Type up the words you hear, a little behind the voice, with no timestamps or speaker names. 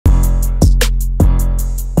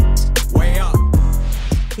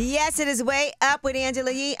Yes, it is Way Up with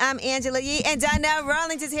Angela Yee. I'm Angela Yee, and Donnell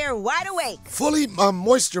Rawlings is here, wide awake. Fully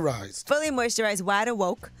moisturized. Fully moisturized, wide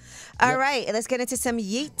awoke. All right, let's get into some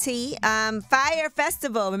Yeet tea. Fire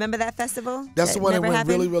Festival. Remember that festival? That's the one that went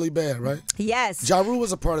happened? really, really bad, right? Yes. Ja Rule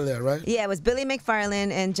was a part of that, right? Yeah, it was Billy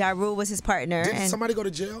McFarland, and Ja Rule was his partner. Did and somebody go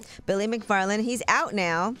to jail? Billy McFarland, he's out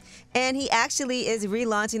now, and he actually is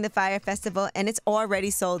relaunching the Fire Festival, and it's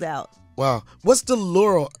already sold out. Wow. What's the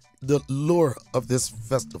lure of this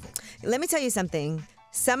festival? Let me tell you something.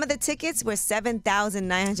 Some of the tickets were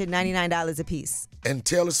 $7,999 a piece. And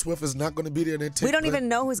Taylor Swift is not going to be there. We don't even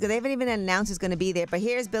know who's going to. They haven't even announced who's going to be there. But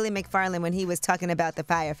here's Billy McFarland when he was talking about the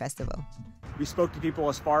Fire Festival. We spoke to people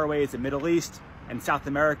as far away as the Middle East and South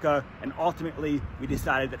America, and ultimately we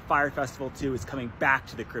decided that Fire Festival 2 is coming back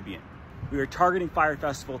to the Caribbean. We are targeting Fire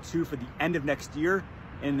Festival 2 for the end of next year.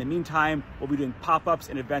 And in the meantime, we'll be doing pop-ups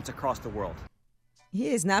and events across the world. He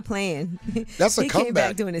is not playing. That's a he comeback. Came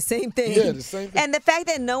back doing the same thing. Yeah, the same thing. And the fact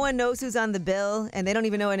that no one knows who's on the bill and they don't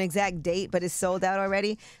even know an exact date, but it's sold out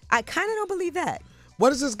already, I kind of don't believe that.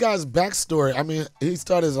 What is this guy's backstory? I mean, he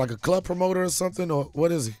started as like a club promoter or something, or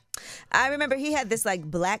what is he? I remember he had this like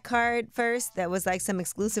black card first that was like some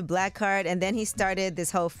exclusive black card, and then he started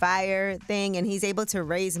this whole Fire thing, and he's able to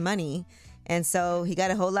raise money. And so he got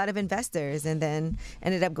a whole lot of investors and then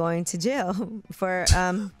ended up going to jail for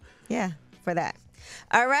that.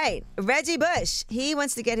 All right, Reggie Bush, he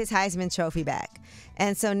wants to get his Heisman Trophy back.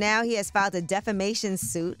 And so now he has filed a defamation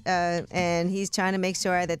suit, and he's trying to make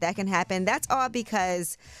sure that that can happen. That's all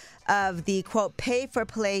because of the, quote,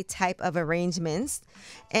 pay-for-play type of arrangements.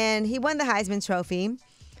 And he won the Heisman Trophy.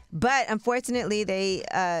 But unfortunately,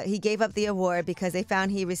 he gave up the award because they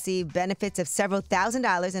found he received benefits of several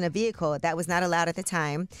 $1,000s in a vehicle that was not allowed at the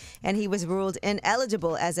time. And he was ruled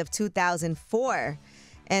ineligible as of 2004.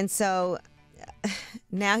 And so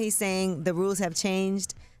now he's saying the rules have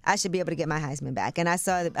changed. I should be able to get my Heisman back. And I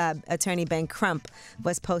saw attorney Ben Crump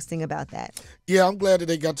was posting about that. Yeah, I'm glad that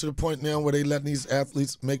they got to the point now where they letting these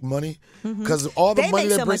athletes make money. Because all the money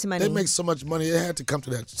they bring, they make so much money. It had to come to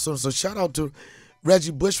that. So shout out to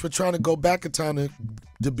Reggie Bush for trying to go back in time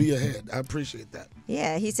to be ahead. I appreciate that.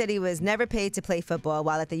 Yeah, he said he was never paid to play football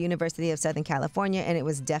while at the University of Southern California, and it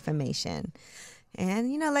was defamation.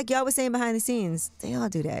 And, you know, like y'all was saying behind the scenes, they all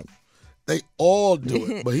do that. They all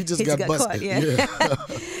do it, but he just got busted. Caught, yeah.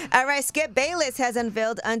 All right, Skip Bayless has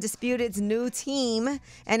unveiled Undisputed's new team,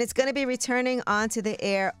 and it's going to be returning onto the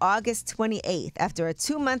air August 28th after a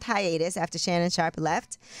 2-month hiatus after Shannon Sharpe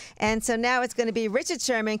left. And so now it's going to be Richard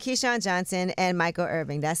Sherman, Keyshawn Johnson, and Michael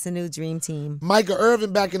Irvin. That's the new dream team. Michael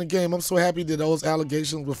Irvin back in the game. I'm so happy that those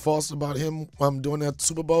allegations were false about him doing that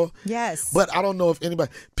Super Bowl. Yes. But I don't know if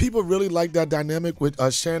anybody – people really like that dynamic with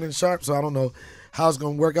Shannon Sharpe, so I don't know how it's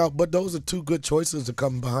going to work out. But those are two good choices to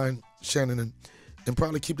come behind Shannon and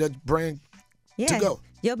probably keep that brand to go.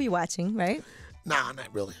 You'll be watching, right? Nah, not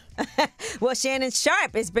really. Well, Shannon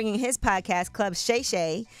Sharpe is bringing his podcast, Club Shay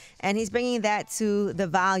Shay, and he's bringing that to The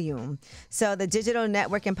Volume. So the digital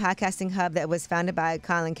network and podcasting hub that was founded by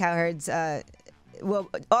Colin Cowherd's will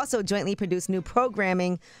also jointly produce new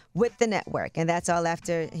programming with the network. And that's all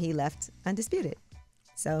after he left Undisputed.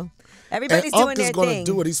 So everybody's doing their thing. Uncle's going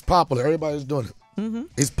to do it. He's popular. Everybody's doing it.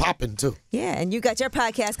 He's popping, too. Yeah, and you got your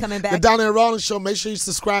podcast coming back. The Donnell Rawlings Show. Make sure you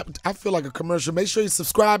subscribe. I feel like a commercial. Make sure you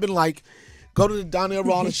subscribe and like. Go to the Donnell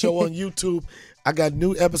Rawlings Show on YouTube. I got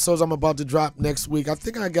new episodes I'm about to drop next week. I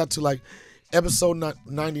think I got to like episode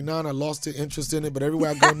 99. I lost the interest in it, but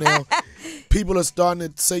everywhere I go now, people are starting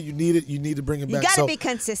to say you need it. You need to bring it back. You got to be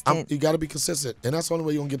consistent. You got to be consistent, and that's the only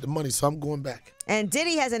way you're going to get the money, so I'm going back. And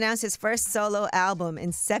Diddy has announced his first solo album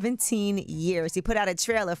in 17 years. He put out a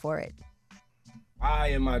trailer for it. Why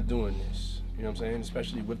am I doing this? You know what I'm saying?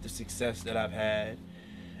 Especially with the success that I've had,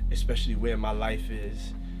 especially where my life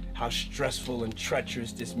is, how stressful and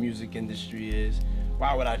treacherous this music industry is.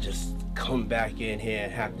 Why would I just come back in here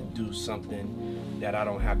and have to do something that I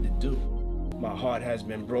don't have to do? My heart has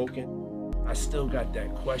been broken. I still got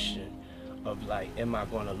that question of like, am I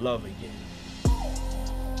gonna love again?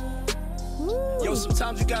 Yo,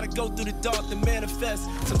 sometimes you gotta go through the dark to manifest.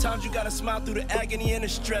 Sometimes you gotta smile through the agony and the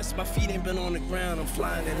stress. My feet ain't been on the ground, I'm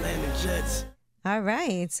flying and landing jets. All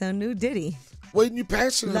right, so new Diddy. When you're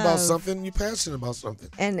passionate about something, you're passionate about something.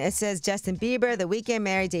 And it says Justin Bieber, The Weeknd,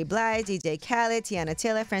 Mary J. Blige, DJ Khaled, Tiana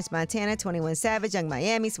Taylor, French Montana, 21 Savage, Young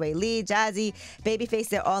Miami, Sway Lee, Jazzy, Babyface,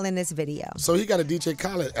 they're all in this video. So he got a DJ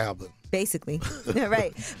Khaled album. Basically. All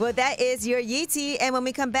right. Well, that is your Yeetie. And when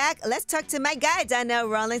we come back, let's talk to my guy, Donnell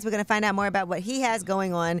Rawlings. We're going to find out more about what he has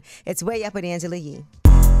going on. It's Way Up with Angela Yee.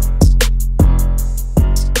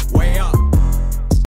 Way up.